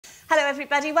Hello,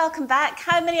 everybody. Welcome back.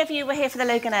 How many of you were here for the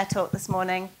Loganair talk this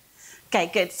morning? Okay,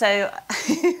 good. So,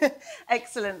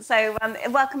 excellent. So,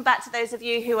 welcome back to those of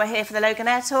you who are here for the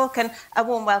Loganair talk, and a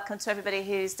warm welcome to everybody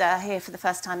who's here for the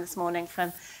first time this morning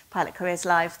from Pilot Careers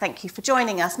Live. Thank you for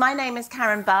joining us. My name is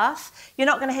Karen Bath. You're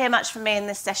not going to hear much from me in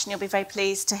this session. You'll be very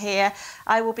pleased to hear.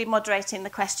 I will be moderating the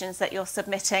questions that you're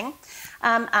submitting.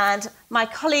 And my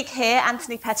colleague here,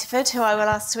 Anthony Pettiford, who I will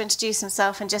ask to introduce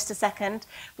himself in just a second,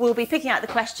 will be picking out the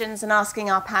questions and asking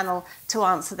our panel to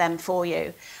answer them for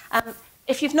you.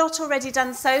 If you've not already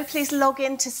done so, please log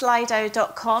in to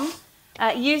slido.com,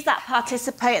 use that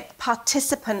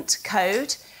participant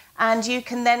code, and you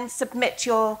can then submit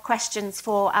your questions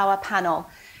for our panel.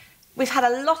 We've had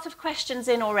a lot of questions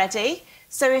in already,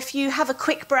 so if you have a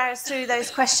quick browse through those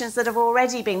questions that have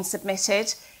already been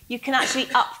submitted, you can actually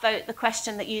upvote the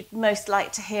question that you'd most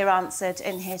like to hear answered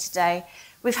in here today.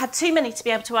 We've had too many to be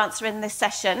able to answer in this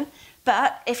session,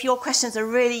 but if your question's a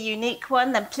really unique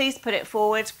one, then please put it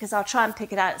forward, because I'll try and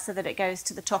pick it out so that it goes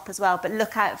to the top as well. But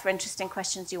look out for interesting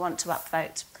questions you want to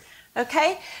upvote.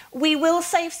 Okay, we will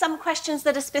save some questions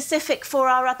that are specific for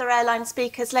our other airline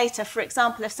speakers later. For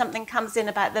example, if something comes in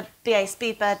about the BA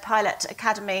Speedbird Pilot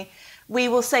Academy, we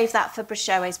will save that for British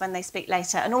Airways when they speak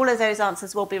later. And all of those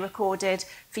answers will be recorded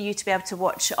for you to be able to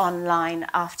watch online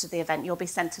after the event. You'll be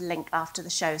sent a link after the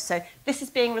show. So this is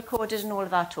being recorded, and all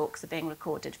of our talks are being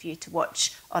recorded for you to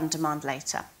watch on demand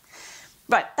later.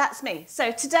 Right, that's me.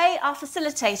 So today our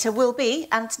facilitator will be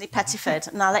Anthony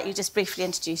Pettiford, and I'll let you just briefly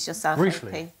introduce yourself.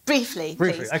 Briefly? Briefly,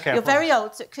 please. Okay, You're very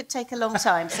old, so it could take a long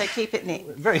time, so keep it neat.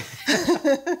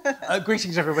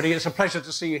 Greetings, everybody. It's a pleasure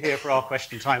to see you here for our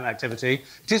question time activity.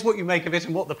 It is what you make of it,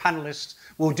 and what the panellists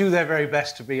will do their very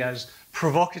best to be as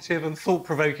provocative and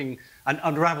thought-provoking and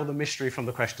unravel the mystery from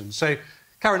the questions. So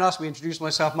Karen asked me to introduce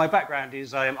myself. My background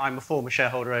is I'm a former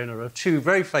shareholder owner of two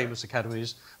very famous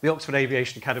academies, the Oxford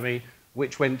Aviation Academy,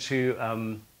 which went to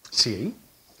CE,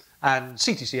 and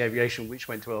CTC Aviation, which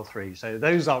went to L3. So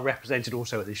those are represented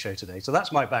also at this show today. So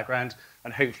that's my background,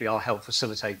 and hopefully I'll help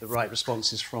facilitate the right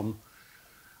responses from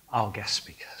our guest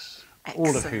speakers,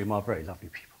 all of whom are very lovely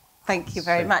people. Thank you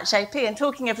very much, AP. And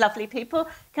talking of lovely people,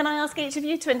 can I ask each of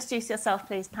you to introduce yourself,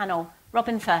 please, panel?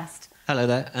 Robin first. Hello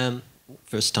there.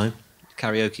 First time.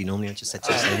 Karaoke normally, I just said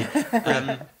to this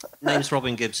lady. Name's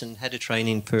Robin Gibson, head of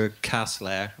training for Castle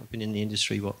Air. I've been in the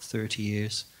industry, 30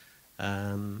 years.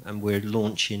 And we're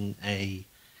launching a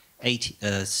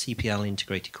CPL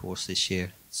integrated course this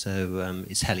year. So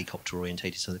it's helicopter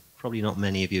orientated, so probably not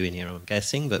many of you in here, I'm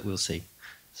guessing, but we'll see.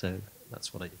 So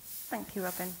that's what I do. Thank you,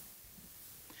 Robin.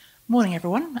 Morning,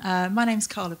 everyone. My name's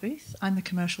Carla Booth. I'm the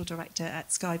Commercial Director at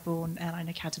Skyborne Airline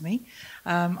Academy.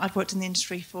 I've worked in the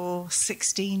industry for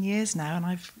 16 years now, and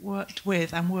I've worked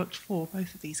with and worked for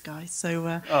both of these guys.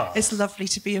 So it's lovely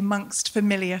to be amongst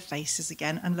familiar faces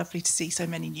again, and lovely to see so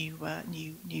many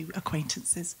new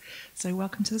acquaintances. So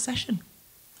welcome to the session.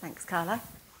 Thanks, Carla.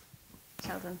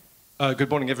 Sheldon. Good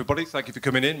morning, everybody. Thank you for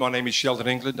coming in. My name is Sheldon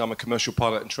England. I'm a commercial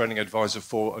pilot and training advisor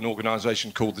for an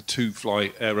organisation called the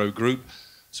 2Fly Aero Group.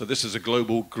 So this is a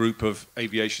global group of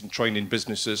aviation training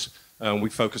businesses. We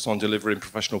focus on delivering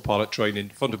professional pilot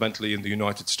training fundamentally in the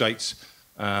United States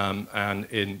and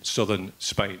in southern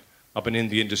Spain. I've been in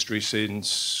the industry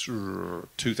since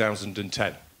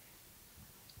 2010.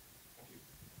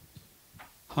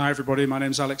 Hi, everybody. My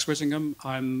name's Alex Whittingham.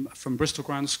 I'm from Bristol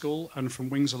Ground School and from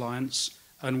Wings Alliance,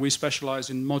 and we specialise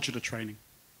in modular training.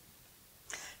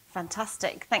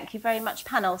 Fantastic. Thank you very much,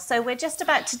 panel. So we're just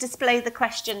about to display the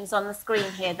questions on the screen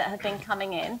here that have been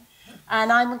coming in. And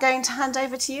I'm going to hand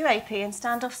over to you, AP, and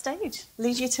stand off stage.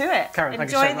 Lead you to it. Karen, thank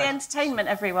you Enjoy so much. the entertainment,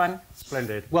 everyone.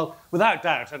 Splendid. Well, without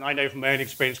doubt, and I know from my own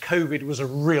experience, COVID was a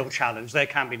real challenge. There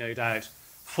can be no doubt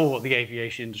for the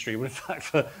aviation industry, but in fact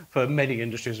for many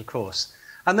industries, of course.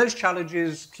 And those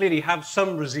challenges clearly have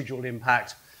some residual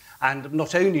impact, and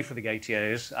not only for the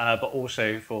ATOs, but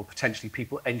also for potentially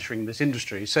people entering this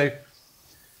industry. So,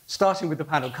 starting with the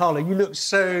panel, Carla, you look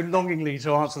so longingly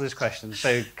to answer this question.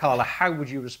 So, Carla, how would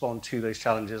you respond to those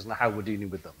challenges, and how we're dealing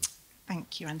with them?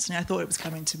 Thank you, Anthony. I thought it was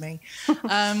coming to me.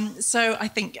 So I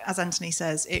think, as Anthony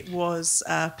says, it was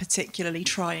a particularly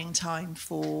trying time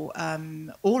for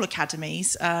all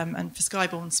academies, and for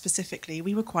Skyborne specifically.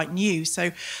 We were quite new,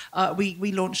 so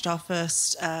we launched our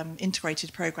first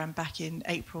integrated programme back in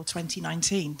April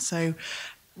 2019. So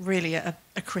really a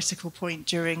critical point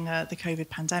during the COVID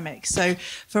pandemic. So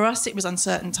for us, it was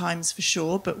uncertain times for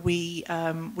sure, but we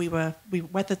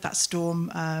weathered that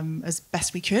storm as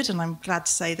best we could, and I'm glad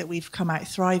to say that we've come out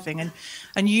thriving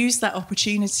and used that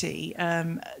opportunity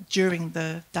during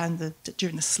the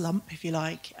slump, if you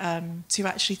like, to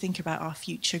actually think about our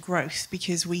future growth,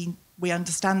 because we we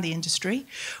understand the industry.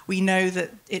 We know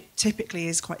that it typically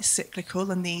is quite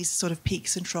cyclical, and these sort of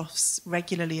peaks and troughs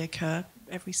regularly occur.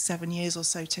 Every 7 years or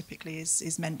so typically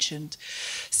is mentioned.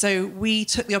 So we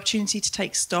took the opportunity to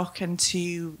take stock and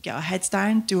to get our heads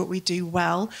down, do what we do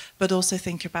well, but also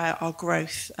think about our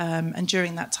growth. And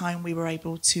during that time, we were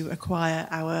able to acquire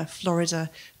our Florida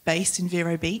base in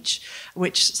Vero Beach,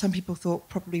 which some people thought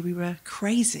probably we were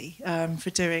crazy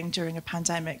for doing during a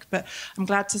pandemic. But I'm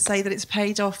glad to say that it's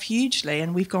paid off hugely,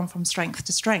 and we've gone from strength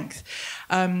to strength.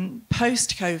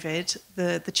 Post-COVID,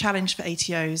 the challenge for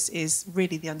ATOs is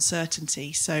really the uncertainty.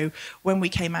 So when we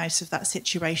came out of that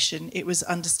situation, it was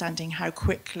understanding how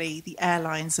quickly the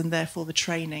airlines and therefore the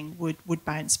training would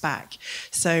bounce back.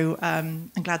 So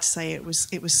I'm glad to say it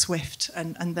was swift,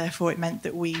 and therefore it meant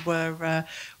that we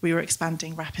were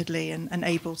expanding rapidly and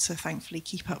able to thankfully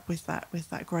keep up with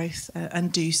that growth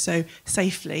and do so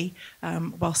safely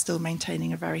while still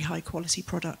maintaining a very high quality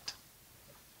product.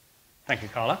 Thank you,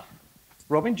 Carla.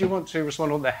 Robin, do you want to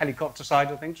respond on the helicopter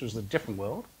side of things, which is a different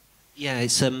world? Yeah,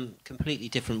 it's a completely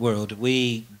different world.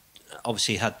 We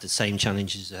obviously had the same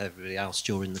challenges as everybody else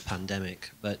during the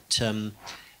pandemic, but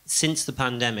since the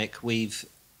pandemic,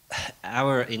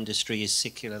 our industry is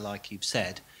secular, like you've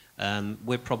said.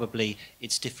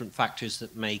 It's different factors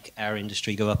that make our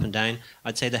industry go up and down.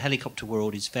 I'd say the helicopter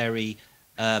world is very,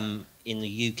 in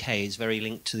the UK, is very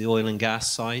linked to the oil and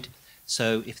gas side.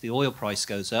 So if the oil price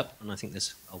goes up, and I think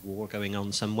there's a war going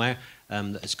on somewhere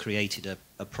that has created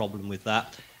a problem with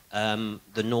that,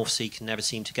 the North Sea can never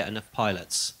seem to get enough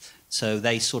pilots. So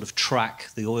they sort of track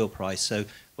the oil price. So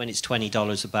when it's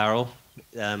 $20 a barrel,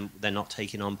 they're not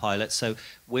taking on pilots. So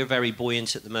we're very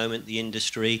buoyant at the moment, the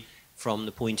industry, from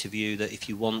the point of view that if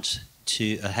you want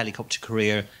a helicopter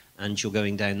career and you're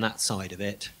going down that side of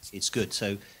it, it's good.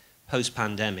 So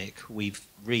post-pandemic,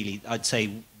 I'd say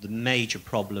the major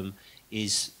problem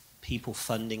is people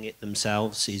funding it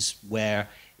themselves, is where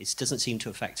it doesn't seem to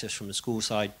affect us from the school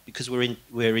side, because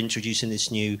we're introducing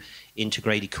this new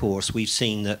integrated course. We've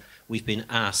seen that we've been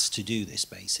asked to do this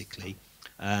basically.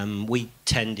 We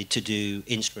tended to do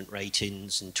instrument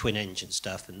ratings and twin engine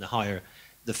stuff, and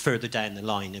the further down the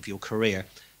line of your career.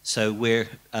 So we're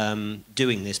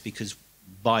doing this because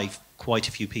by quite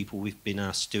a few people we've been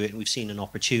asked to do it, and we've seen an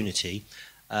opportunity.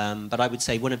 But I would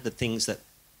say one of the things that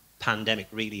pandemic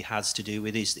really has to do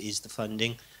with is the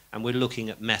funding, and we're looking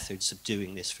at methods of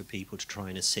doing this for people to try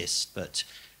and assist. But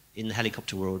in the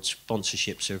helicopter world,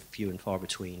 sponsorships are few and far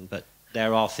between, but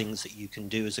there are things that you can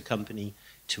do as a company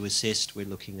to assist. We're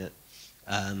looking at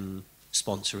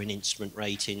sponsoring instrument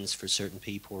ratings for certain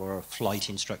people, or flight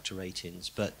instructor ratings,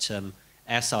 but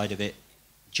our side of it,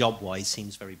 job-wise,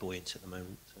 seems very buoyant at the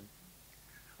moment. So.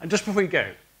 And just before we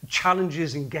go,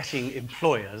 challenges in getting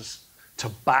employers to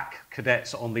back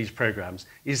cadets on these programs,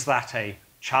 is that a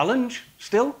challenge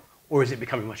still, or is it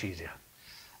becoming much easier?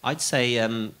 I'd say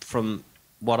from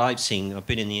what I've seen, I've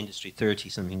been in the industry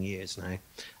 30-something years now,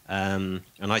 and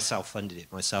I self-funded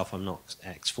it myself. I'm not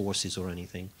ex-forces or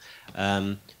anything.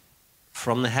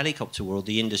 From the helicopter world,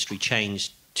 the industry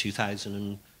changed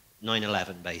 2009-11,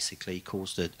 basically,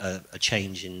 caused a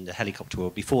change in the helicopter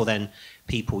world. Before then,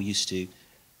 people used to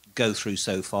go through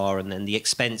so far, and then the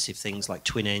expensive things like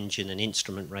twin engine and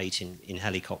instrument rating in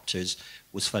helicopters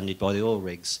was funded by the oil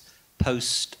rigs.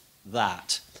 Post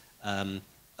that, a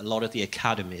lot of the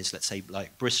academies, let's say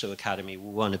like Bristol Academy,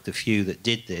 were one of the few that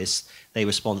did this. They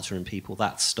were sponsoring people.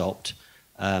 That stopped.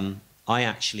 I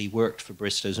actually worked for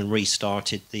Bristol's and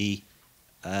restarted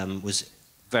was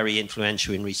very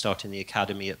influential in restarting the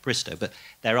academy at Bristow. But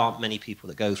there aren't many people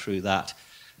that go through that,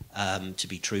 to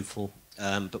be truthful.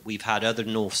 But we've had other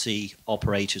North Sea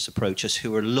operators approach us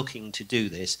who are looking to do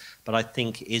this, but I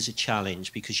think it is a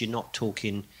challenge because you're not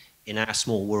talking, in our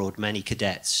small world, many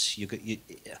cadets.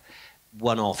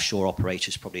 One offshore operator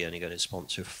is probably only going to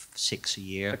sponsor 6 a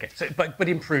year. Okay, so, but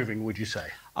improving, would you say?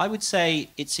 I would say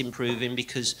it's improving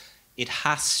because it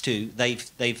has to.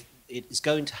 It's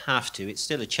going to have to. It's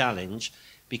still a challenge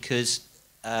because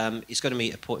it's going to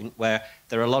meet a point where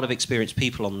there are a lot of experienced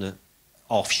people on the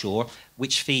offshore,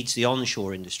 which feeds the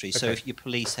onshore industry. Okay. So if you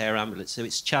police, air, ambulance, so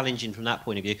it's challenging from that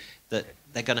point of view that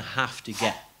they're going to have to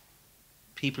get.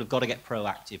 People have got to get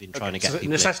proactive in trying to get people.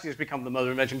 Necessity has become the mother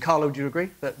of invention. Carlo, would you agree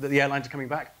that the airlines are coming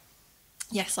back?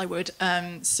 Yes, I would.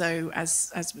 So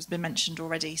as has been mentioned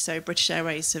already, so British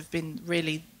Airways have been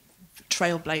really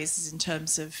trailblazers in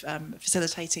terms of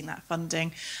facilitating that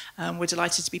funding. We're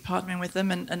delighted to be partnering with them,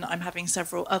 and I'm having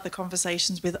several other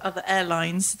conversations with other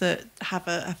airlines that have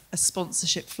a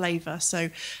sponsorship flavour. So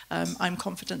I'm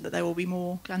confident that there will be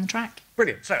more down the track.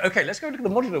 Brilliant. So, okay, let's go into the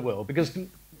modular world because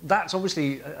that's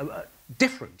obviously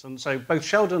different. And so both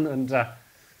Sheldon and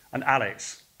And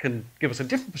Alex can give us a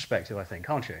different perspective, I think,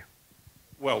 can't you?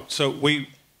 Well, so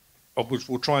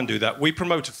we'll try and do that. We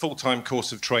promote a full-time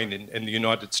course of training in the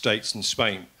United States and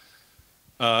Spain.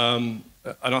 And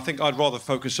I think I'd rather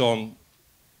focus on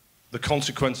the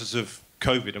consequences of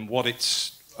COVID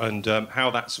and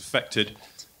how that's affected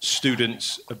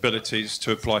students' abilities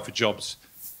to apply for jobs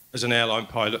as an airline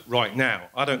pilot right now.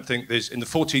 I don't think in the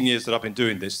 14 years that I've been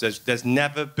doing this, there's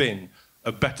never been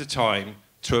a better time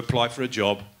to apply for a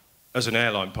job as an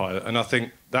airline pilot. And I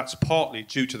think that's partly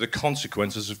due to the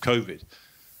consequences of COVID.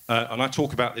 And I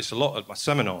talk about this a lot at my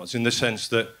seminars, in the sense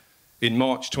that in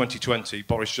March 2020,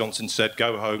 Boris Johnson said,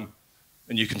 go home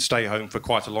and you can stay home for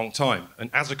quite a long time. And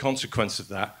as a consequence of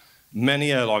that,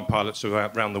 many airline pilots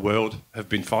around the world have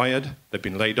been fired, they've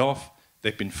been laid off,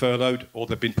 they've been furloughed, or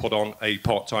they've been put on a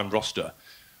part-time roster.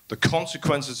 The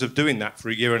consequences of doing that for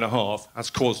a year and a half has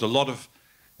caused a lot of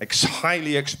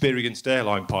highly experienced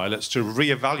airline pilots to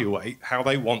reevaluate how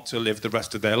they want to live the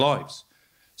rest of their lives.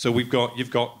 So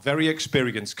you've got very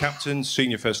experienced captains,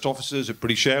 senior first officers at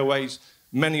British Airways,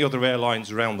 many other airlines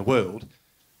around the world.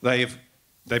 They've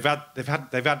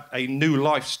had a new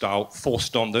lifestyle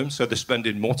forced on them, so they're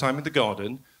spending more time in the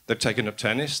garden, they've taken up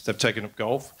tennis, they've taken up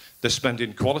golf, they're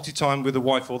spending quality time with the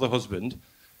wife or the husband,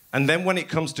 and then when it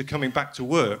comes to coming back to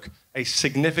work, a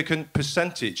significant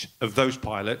percentage of those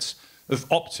pilots have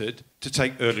opted to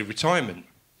take early retirement.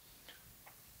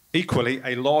 Equally,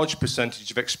 a large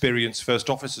percentage of experienced first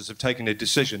officers have taken a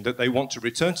decision that they want to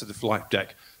return to the flight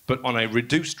deck, but on a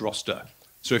reduced roster.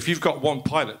 So if you've got one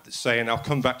pilot that's saying, I'll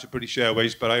come back to British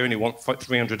Airways, but I only want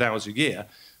 300 hours a year,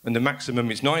 and the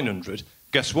maximum is 900,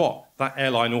 guess what? That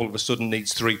airline all of a sudden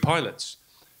needs 3 pilots.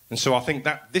 And so I think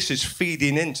that this is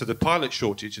feeding into the pilot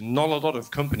shortage, and not a lot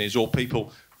of companies or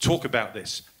people talk about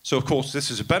this. So, of course, this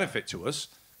is a benefit to us,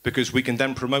 because we can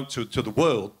then promote to the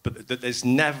world, but that there's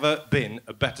never been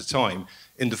a better time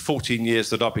in the 14 years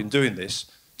that I've been doing this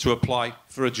to apply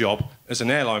for a job as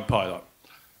an airline pilot.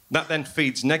 That then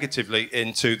feeds negatively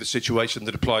into the situation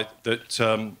that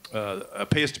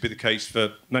appears to be the case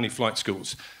for many flight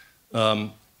schools.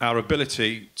 Our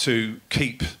ability to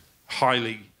keep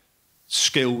highly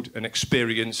skilled and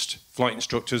experienced flight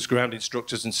instructors, ground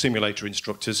instructors and simulator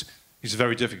instructors is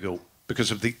very difficult because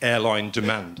of the airline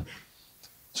demand.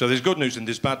 So there's good news and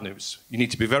there's bad news. You need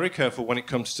to be very careful when it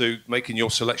comes to making your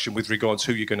selection with regards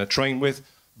to who you're going to train with.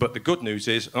 But the good news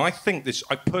is, and I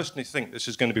personally think this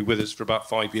is going to be with us for about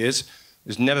 5 years.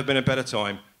 There's never been a better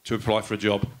time to apply for a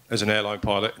job as an airline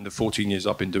pilot in the 14 years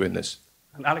I've been doing this.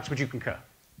 And Alex, would you concur?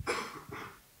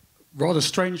 Rather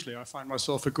strangely, I find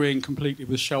myself agreeing completely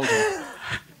with Sheldon,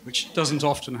 which doesn't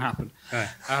often happen.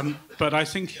 Right. But I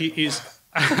think he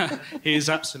is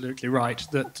absolutely right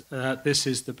that this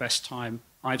is the best time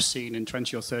I've seen in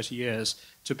 20 or 30 years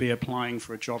to be applying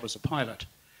for a job as a pilot.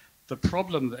 The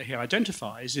problem that he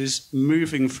identifies is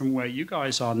moving from where you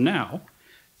guys are now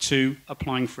to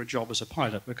applying for a job as a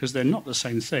pilot, because they're not the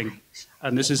same thing.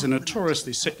 And this is a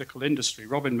notoriously cyclical industry.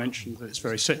 Robin mentioned that it's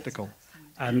very cyclical.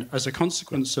 And as a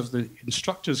consequence of the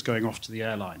instructors going off to the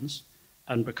airlines,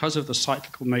 and because of the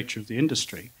cyclical nature of the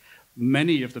industry,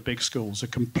 many of the big schools are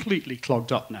completely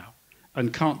clogged up now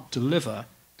and can't deliver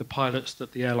the pilots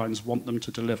that the airlines want them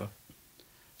to deliver.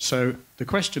 So the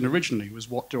question originally was,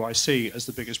 what do I see as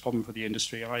the biggest problem for the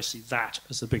industry? And I see that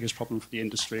as the biggest problem for the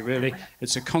industry, really.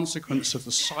 It's a consequence of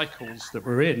the cycles that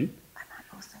we're in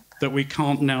that we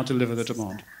can't now deliver the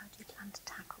demand.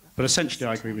 But essentially,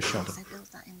 I agree with Sheldon.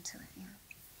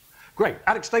 Great.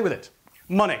 Alex, stay with it.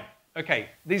 Money. OK,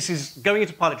 going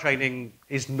into pilot training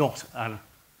is not an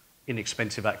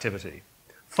inexpensive activity.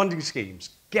 Funding schemes,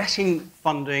 getting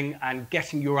funding and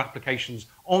getting your applications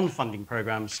on funding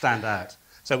programs stand out.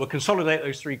 So we'll consolidate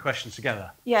those 3 questions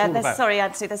together. Yeah, sorry,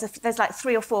 Anthony, there's like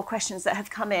 3 or 4 questions that have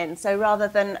come in. So rather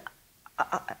than,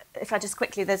 if I just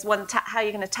quickly, there's one, how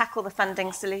you're going to tackle the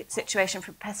funding situation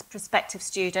for prospective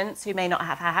students who may not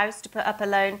have a house to put up a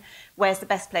loan. Where's the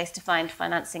best place to find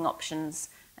financing options?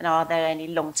 And are there any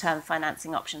long-term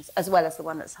financing options, as well as the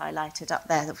one that's highlighted up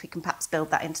there, if we can perhaps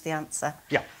build that into the answer?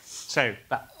 Yeah. So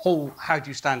that whole, how do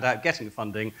you stand out getting the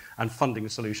funding and funding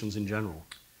solutions in general?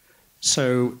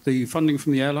 So the funding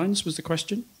from the airlines was the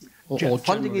question? Or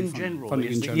funding in general?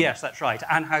 Funding in general. Yes, that's right.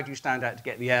 And how do you stand out to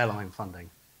get the airline funding?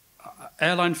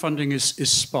 Airline funding is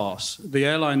sparse. The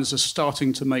airlines are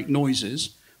starting to make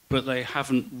noises, but they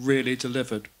haven't really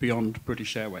delivered beyond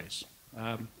British Airways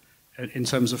in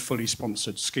terms of fully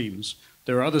sponsored schemes.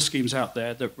 There are other schemes out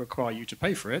there that require you to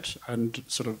pay for it and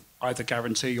sort of either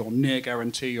guarantee or near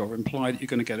guarantee or imply that you're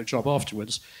going to get a job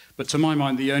afterwards. But to my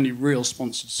mind, the only real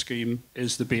sponsored scheme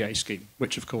is the BA scheme,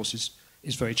 which of course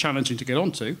is very challenging to get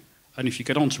onto And if you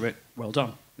get onto it, well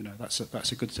done. That's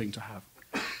a good thing to have.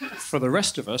 For the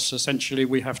rest of us, essentially,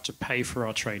 we have to pay for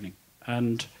our training.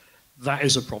 And that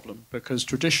is a problem, because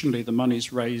traditionally the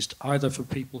money's raised either for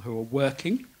people who are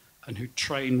working and who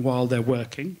train while they're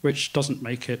working, which doesn't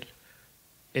make it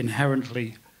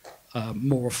inherently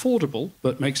more affordable,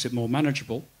 but makes it more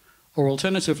manageable, or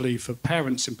alternatively for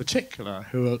parents in particular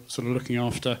who are sort of looking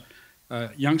after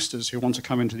youngsters who want to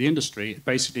come into the industry. It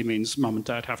basically means mum and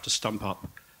dad have to stump up.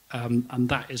 And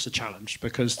that is a challenge,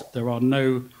 because there are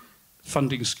no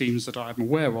funding schemes that I'm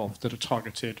aware of that are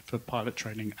targeted for pilot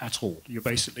training at all. You're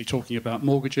basically talking about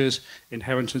mortgages,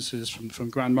 inheritances from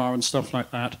grandma and stuff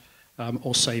like that,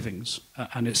 or savings.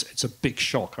 And it's a big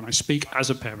shock. And I speak as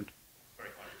a parent.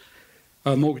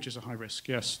 Mortgages are high risk,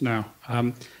 yes. Now,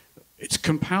 it's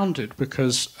compounded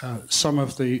because some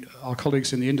of our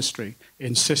colleagues in the industry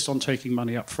insist on taking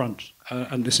money up front.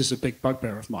 And this is a big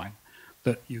bugbear of mine,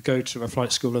 that you go to a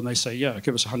flight school and they say, yeah,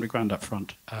 give us 100 grand up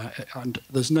front. And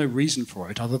there's no reason for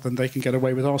it other than they can get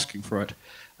away with asking for it.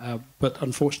 But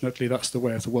unfortunately, that's the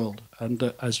way of the world.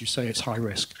 And as you say, it's high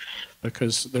risk,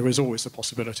 because there is always the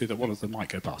possibility that one of them might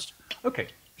go bust. OK.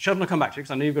 Sheldon, I'll come back to you,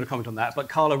 because I know you've got a comment on that. But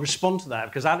Carla, respond to that,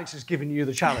 because Alex has given you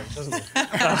the challenge, hasn't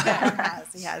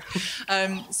he? He has.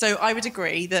 So I would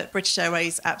agree that British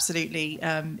Airways absolutely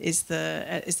is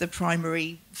the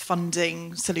primary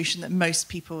funding solution that most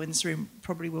people in this room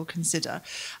probably will consider,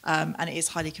 and it is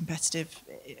highly competitive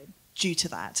due to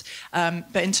that.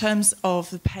 But in terms of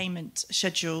the payment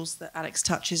schedules that Alex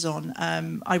touches on,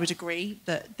 I would agree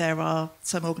that there are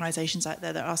some organisations out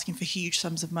there that are asking for huge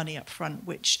sums of money up front,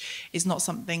 which is not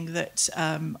something that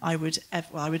I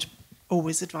would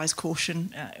always advise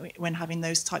caution when having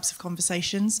those types of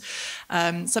conversations.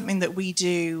 Something that we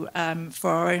do for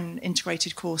our own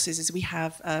integrated courses is we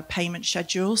have a payment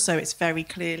schedule, so it's very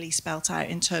clearly spelt out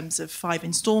in terms of 5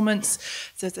 instalments.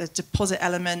 So there's a deposit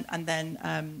element, and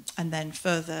then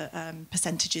further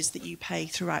percentages that you pay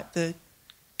throughout the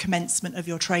commencement of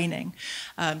your training,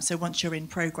 so once you're in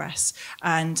progress.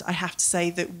 And I have to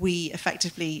say that we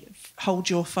effectively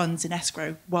hold your funds in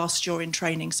escrow whilst you're in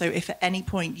training. So if at any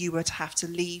point you were to have to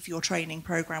leave your training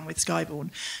programme with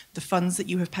Skyborne, the funds that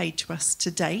you have paid to us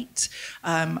to date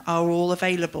are all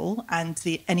available, and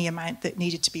any amount that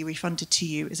needed to be refunded to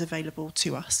you is available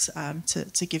to us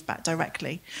to give back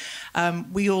directly.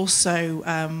 We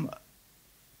also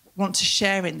want to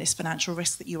share in this financial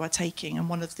risk that you are taking, and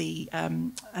one of the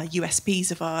USPs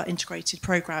of our integrated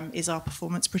programme is our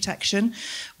performance protection,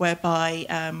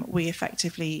 whereby we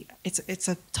effectively, it's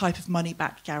a type of money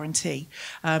back guarantee.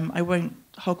 I won't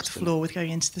hog the floor with going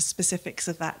into the specifics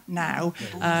of that now,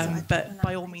 but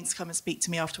by all means come and speak to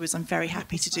me afterwards. I'm very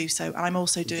happy to do so. And I'm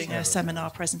also doing a seminar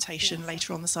presentation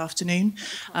later on this afternoon,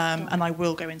 and I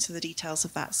will go into the details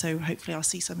of that, so hopefully I'll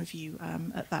see some of you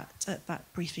at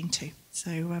that briefing too.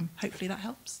 So hopefully that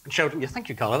helps. Sheldon, yeah, thank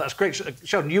you, Carla. That's great.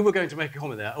 Sheldon, you were going to make a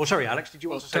comment there. Oh, sorry, Alex, did you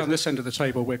want to say down this end of the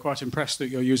table, we're quite impressed that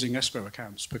you're using escrow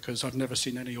accounts, because I've never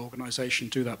seen any organisation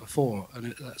do that before,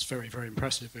 and that's very, very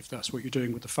impressive if that's what you're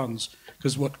doing with the funds.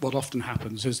 Because what often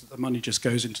happens is that the money just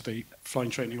goes into the flying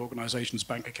training organisation's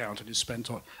bank account and is spent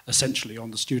essentially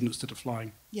on the students that are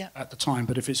flying at the time.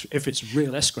 But if it's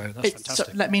real escrow, that's fantastic.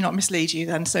 So let me not mislead you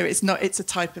then. So it's a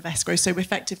type of escrow. So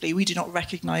effectively, we do not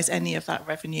recognise any of that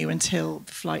revenue until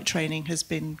the flight training has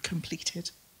been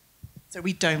completed. So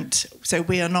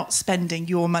we are not spending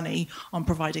your money on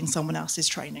providing someone else's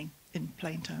training, in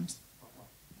plain terms.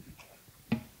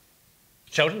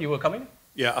 Sheldon, you were coming?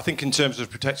 Yeah, I think in terms of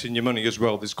protecting your money as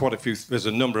well, there's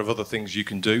a number of other things you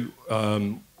can do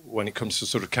when it comes to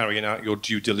sort of carrying out your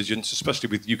due diligence, especially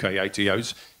with UK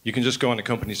ATOs. You can just go on a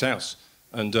company's house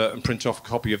and print off a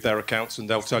copy of their accounts, and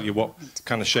they'll tell you what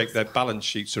kind of shape their balance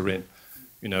sheets are in.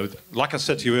 You know, like I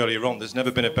said to you earlier on, there's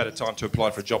never been a better time to apply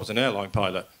for a job as an airline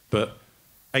pilot, but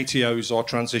ATOs are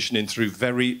transitioning through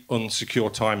very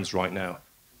unsecure times right now.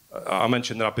 I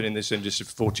mentioned that I've been in this industry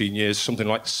for 14 years. Something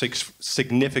like 6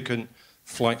 significant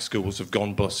flight schools have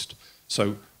gone bust.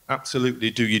 So absolutely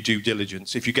do your due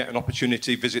diligence. If you get an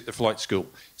opportunity, visit the flight school.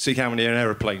 See how many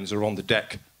aeroplanes are on the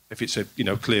deck if it's a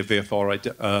clear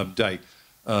VFR day.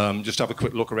 Just have a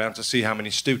quick look around to see how many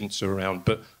students are around.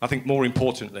 But I think more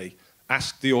importantly,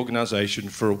 ask the organisation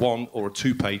for a 1 or a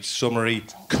 2-page summary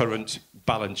current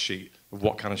balance sheet of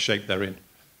what kind of shape they're in.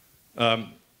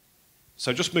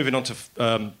 So just moving on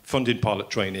to funding pilot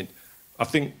training, I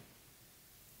think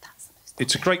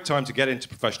it's a great time to get into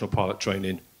professional pilot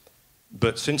training,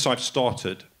 but since I've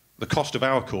started, the cost of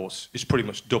our course is pretty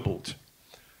much doubled.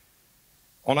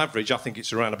 On average, I think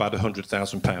it's around about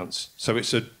 £100,000. So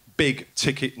it's a big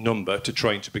ticket number to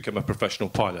train to become a professional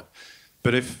pilot.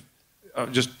 But if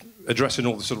just addressing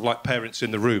all the sort of like parents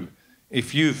in the room.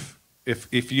 If you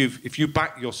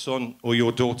back your son or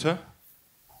your daughter,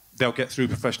 they'll get through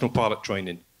professional pilot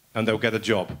training and they'll get a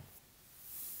job.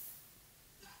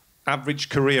 Average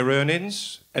career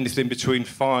earnings, anything between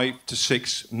 £5 to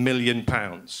 £6 million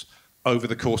over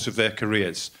the course of their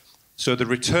careers. So the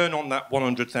return on that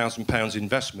 £100,000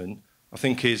 investment, I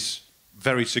think, is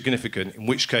very significant, in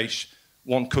which case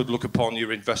one could look upon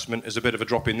your investment as a bit of a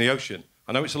drop in the ocean.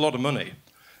 I know it's a lot of money.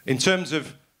 In terms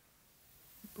of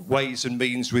ways and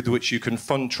means with which you can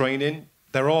fund training,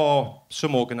 there are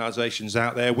some organisations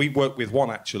out there. We work with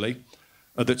one, actually,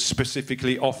 that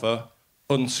specifically offer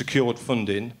unsecured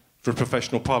funding for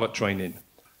professional pilot training.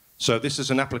 So this is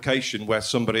an application where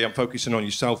somebody, I'm focusing on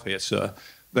yourself here, sir,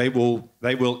 they will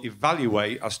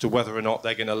evaluate as to whether or not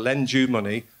they're going to lend you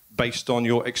money based on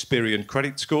your Experian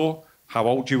credit score, how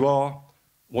old you are,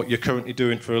 what you're currently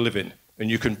doing for a living. And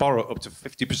you can borrow up to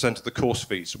 50% of the course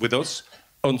fees with us,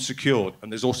 unsecured.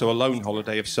 And there's also a loan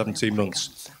holiday of 17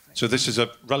 months. So this is a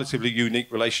relatively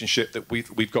unique relationship that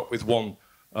we've got with one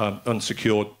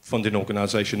unsecured funding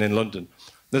organisation in London.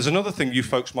 There's another thing you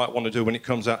folks might want to do when it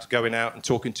comes out to going out and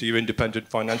talking to your independent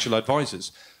financial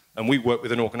advisors. And we work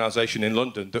with an organisation in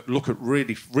London that look at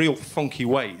real funky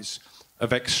ways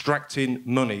of extracting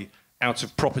money out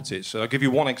of properties. So I'll give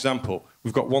you one example.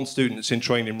 We've got one student that's in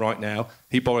training right now.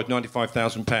 He borrowed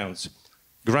 £95,000.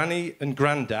 Granny and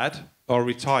Grandad are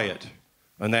retired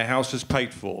and their house is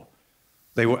paid for.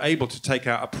 They were able to take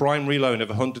out a primary loan of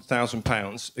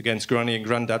 £100,000 against Granny and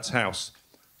Grandad's house.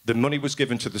 The money was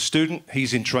given to the student.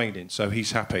 He's in training, so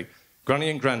he's happy. Granny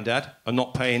and Grandad are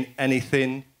not paying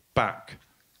anything back,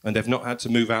 and they've not had to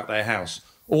move out their house.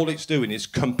 All it's doing is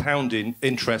compounding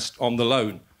interest on the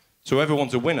loan. So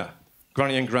everyone's a winner.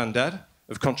 Granny and Grandad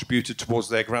have contributed towards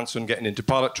their grandson getting into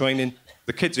pilot training.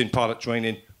 The kid's in pilot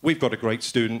training. We've got a great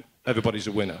student. Everybody's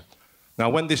a winner. Now,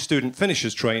 when this student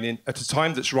finishes training, at a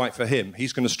time that's right for him,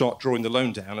 he's going to start drawing the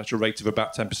loan down at a rate of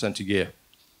about 10% a year.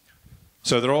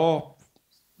 So there are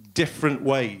different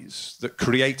ways that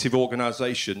creative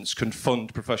organisations can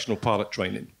fund professional pilot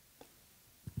training.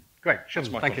 Great,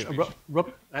 Sheldon, thank you.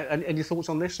 Rob, any thoughts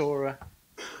on this or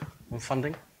on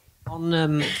funding? On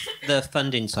the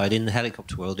funding side, in the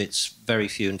helicopter world, it's very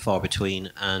few and far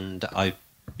between, and I'd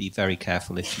be very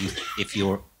careful if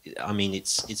you're. I mean,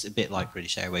 it's a bit like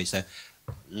British Airways. So,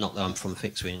 not that I'm from a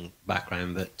fixed wing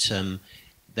background, but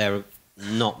there are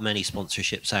not many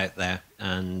sponsorships out there,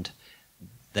 and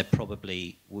they're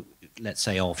probably, let's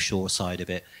say, offshore side of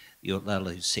it. They'll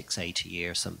lose 6-8 a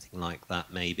year, something like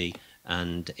that, maybe.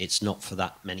 And it's not for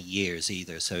that many years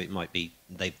either, so it might be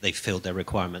they've filled their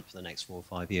requirement for the next 4 or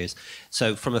 5 years.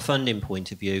 So from a funding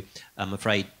point of view, I'm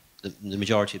afraid the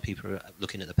majority of people are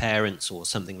looking at the parents or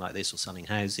something like this, or selling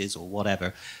houses or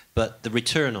whatever. But the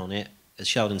return on it, as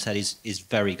Sheldon said, is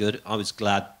very good. I was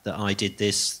glad that I did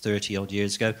this 30-odd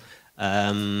years ago,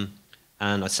 and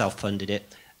I self-funded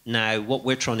it. Now, what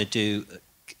we're trying to do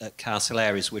at Castle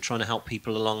Air is we're trying to help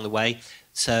people along the way.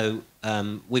 So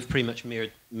we've pretty much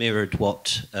mirrored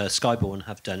what Skyborne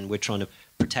have done. We're trying to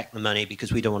protect the money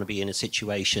because we don't want to be in a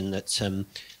situation that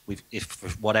if for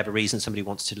whatever reason somebody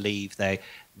wants to leave,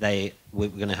 we're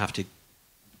going to have to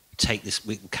take this.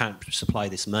 We can't supply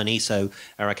this money, so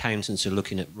our accountants are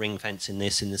looking at ring fencing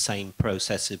this in the same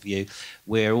process of you.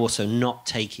 We're also not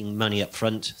taking money up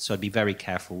front, so I'd be very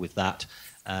careful with that.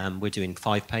 We're doing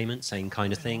 5 payments, same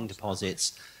kind of thing,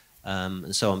 deposits,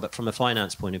 and so on. But from a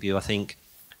finance point of view, I think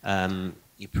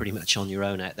you're pretty much on your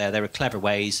own out there. There are clever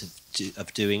ways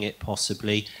of doing it,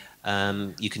 possibly.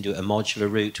 You can do it a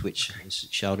modular route, which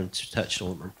Sheldon touched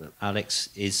on, Alex,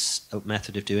 is a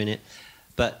method of doing it.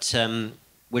 But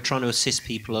we're trying to assist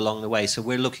people along the way. So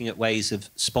we're looking at ways of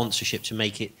sponsorship to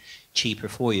make it cheaper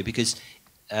for you, because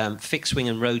fixed wing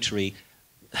and rotary,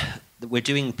 we're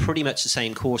doing pretty much the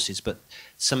same courses, but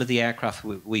some of the aircraft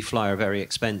we fly are very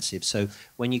expensive. So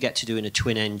when you get to doing a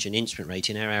twin-engine instrument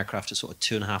rating, our aircraft are sort of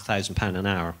 £2,500 an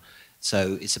hour.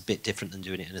 So it's a bit different than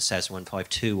doing it in a Cessna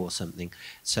 152 or something.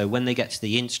 So when they get to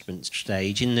the instrument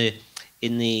stage, in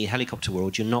the helicopter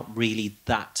world, you're not really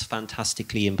that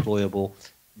fantastically employable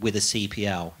with a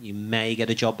CPL. You may get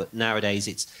a job, but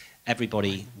nowadays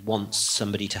everybody wants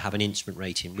somebody to have an instrument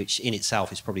rating, which in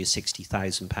itself is probably a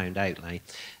 £60,000 outlay.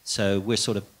 So we're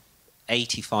sort of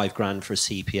 85 grand for a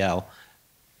CPL,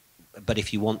 but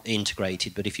if you want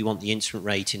integrated, but if you want the instrument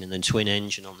rating and then twin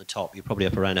engine on the top, you're probably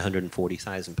up around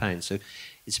 £140,000. So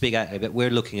it's a big outlay, but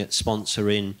we're looking at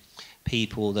sponsoring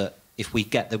people that if we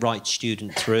get the right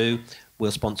student through,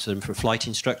 we'll sponsor them for a flight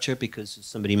instructor, because as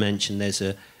somebody mentioned,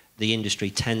 the industry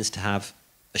tends to have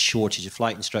a shortage of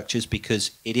flight instructors,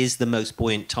 because it is the most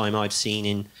buoyant time I've seen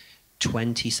in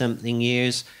 20-something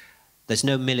years. There's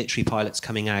no military pilots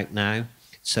coming out now,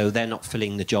 so they're not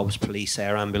filling the jobs, police,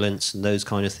 air ambulance, and those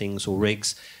kind of things, or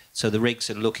rigs. So the rigs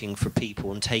are looking for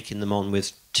people and taking them on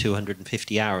with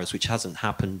 250 hours, which hasn't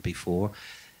happened before.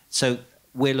 So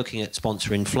we're looking at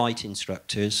sponsoring flight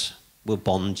instructors. We'll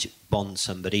bond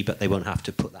somebody, but they won't have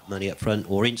to put that money up front,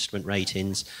 or instrument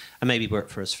ratings, and maybe work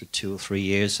for us for 2 or 3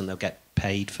 years, and they'll get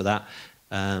paid for that.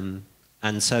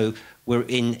 And so we're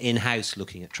in-house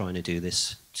looking at trying to do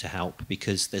this to help,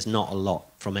 because there's not a lot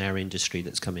from our industry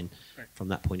that's coming from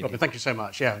that point of view. Thank you so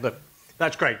much. Yeah, look,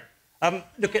 that's great.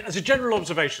 Look, as a general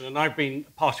observation, and I've been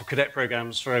part of cadet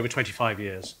programs for over 25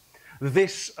 years,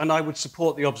 this, and I would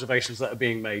support the observations that are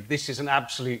being made, this is an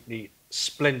absolutely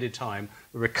splendid time.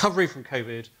 The recovery from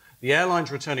COVID, the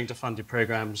airlines returning to funded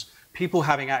programs, people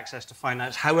having access to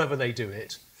finance however they do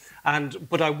it. And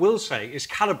what I will say is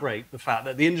calibrate the fact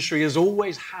that the industry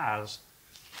always has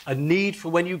a need for,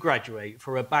 when you graduate,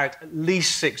 for about at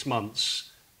least 6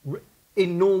 months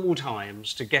in normal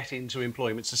times to get into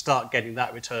employment, to start getting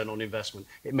that return on investment.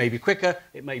 It may be quicker,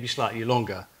 it may be slightly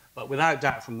longer, but without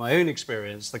doubt, from my own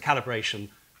experience, the calibration,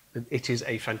 it is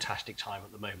a fantastic time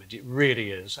at the moment. It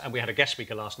really is. And we had a guest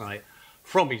speaker last night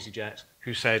from EasyJet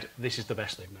who said this is the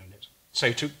best they've known it.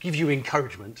 So to give you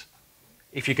encouragement,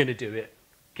 if you're going to do it,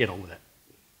 get on with it.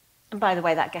 And by the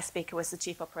way, that guest speaker was the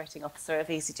Chief Operating Officer of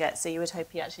EasyJet, so you would hope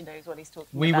he actually knows what he's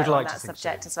talking we about would like on to that think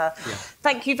subject so. as well. Yeah.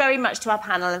 Thank you very much to our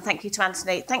panel, and thank you to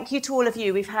Anthony. Thank you to all of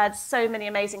you. We've had so many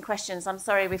amazing questions. I'm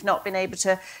sorry we've not been able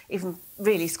to even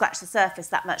really scratch the surface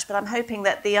that much, but I'm hoping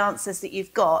that the answers that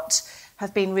you've got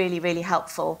have been really, really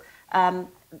helpful.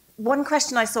 One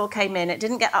question I saw came in, it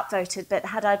didn't get upvoted, but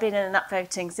had I been in an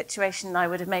upvoting situation, I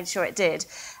would have made sure it did.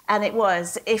 And it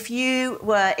was, if you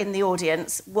were in the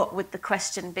audience, what would the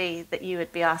question be that you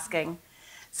would be asking?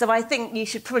 So I think you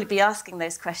should probably be asking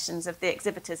those questions of the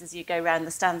exhibitors as you go around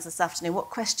the stands this afternoon. What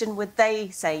question would they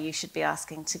say you should be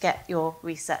asking to get your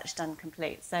research done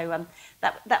complete? So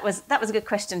that was a good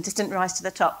question, just didn't rise to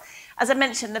the top. As I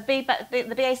mentioned, the BA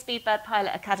Speedbird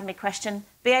Pilot Academy question,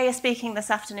 BA is speaking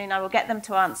this afternoon. I will get them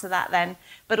to answer that then,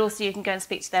 but also you can go and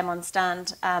speak to them on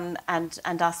stand and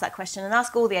ask that question, and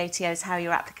ask all the ATOs how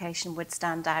your application would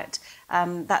stand out.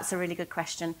 That's a really good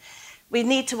question. We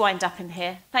need to wind up in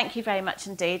here. Thank you very much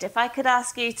indeed. If I could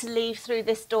ask you to leave through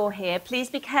this door here, please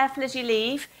be careful as you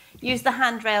leave. Use the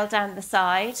handrail down the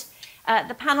side.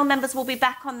 The panel members will be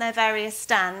back on their various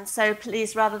stands, so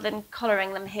please, rather than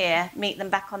collaring them here, meet them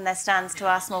back on their stands to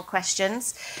ask more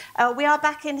questions. We are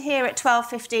back in here at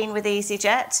 12:15 with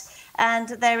EasyJet, and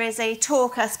there is a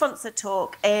talk, a sponsored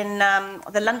talk in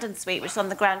the London suite, which is on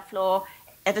the ground floor,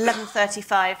 at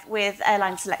 11:35 with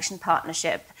Airline Selection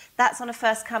Partnership. That's on a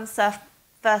first-come,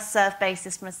 first-served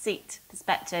basis from a seat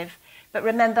perspective. But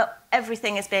remember,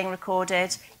 everything is being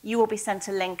recorded. You will be sent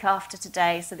a link after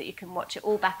today so that you can watch it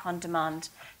all back on demand.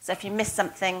 So if you miss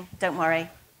something, don't worry.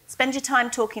 Spend your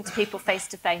time talking to people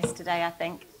face-to-face today, I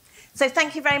think. So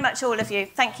thank you very much, all of you.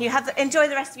 Thank you. Enjoy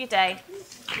the rest of your day.